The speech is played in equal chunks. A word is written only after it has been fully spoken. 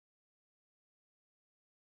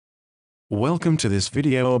Welcome to this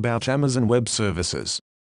video about Amazon Web Services.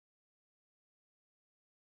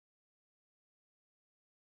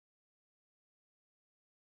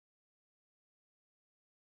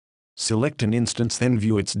 Select an instance, then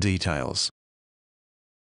view its details.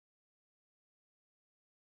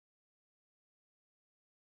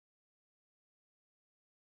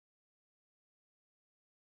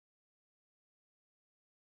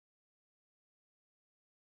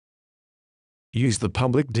 Use the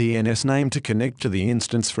public DNS name to connect to the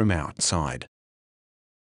instance from outside.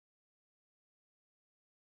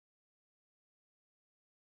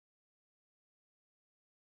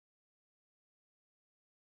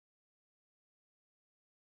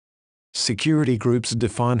 Security groups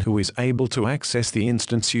define who is able to access the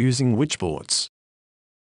instance using which ports.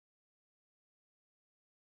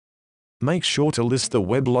 Make sure to list the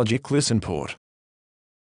WebLogic listen port.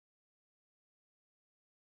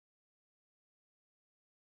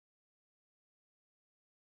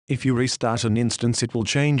 If you restart an instance, it will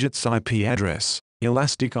change its IP address.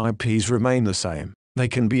 Elastic IPs remain the same. They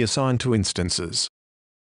can be assigned to instances.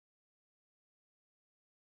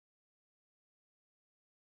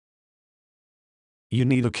 You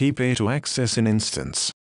need a key pair to access an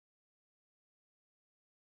instance.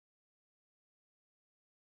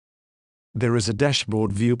 There is a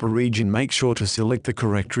dashboard view per region. Make sure to select the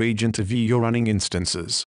correct region to view your running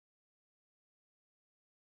instances.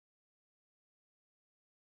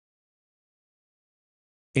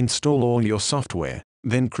 Install all your software,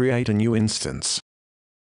 then create a new instance.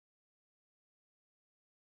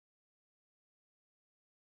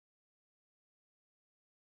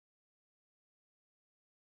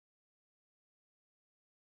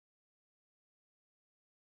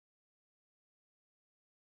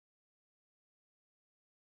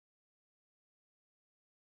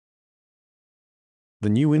 The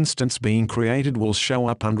new instance being created will show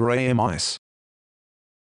up under AMIS.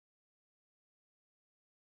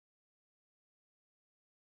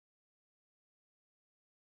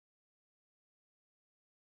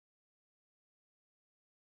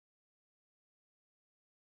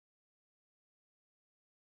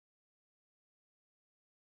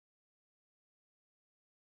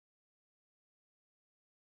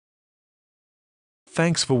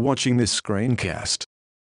 Thanks for watching this screencast.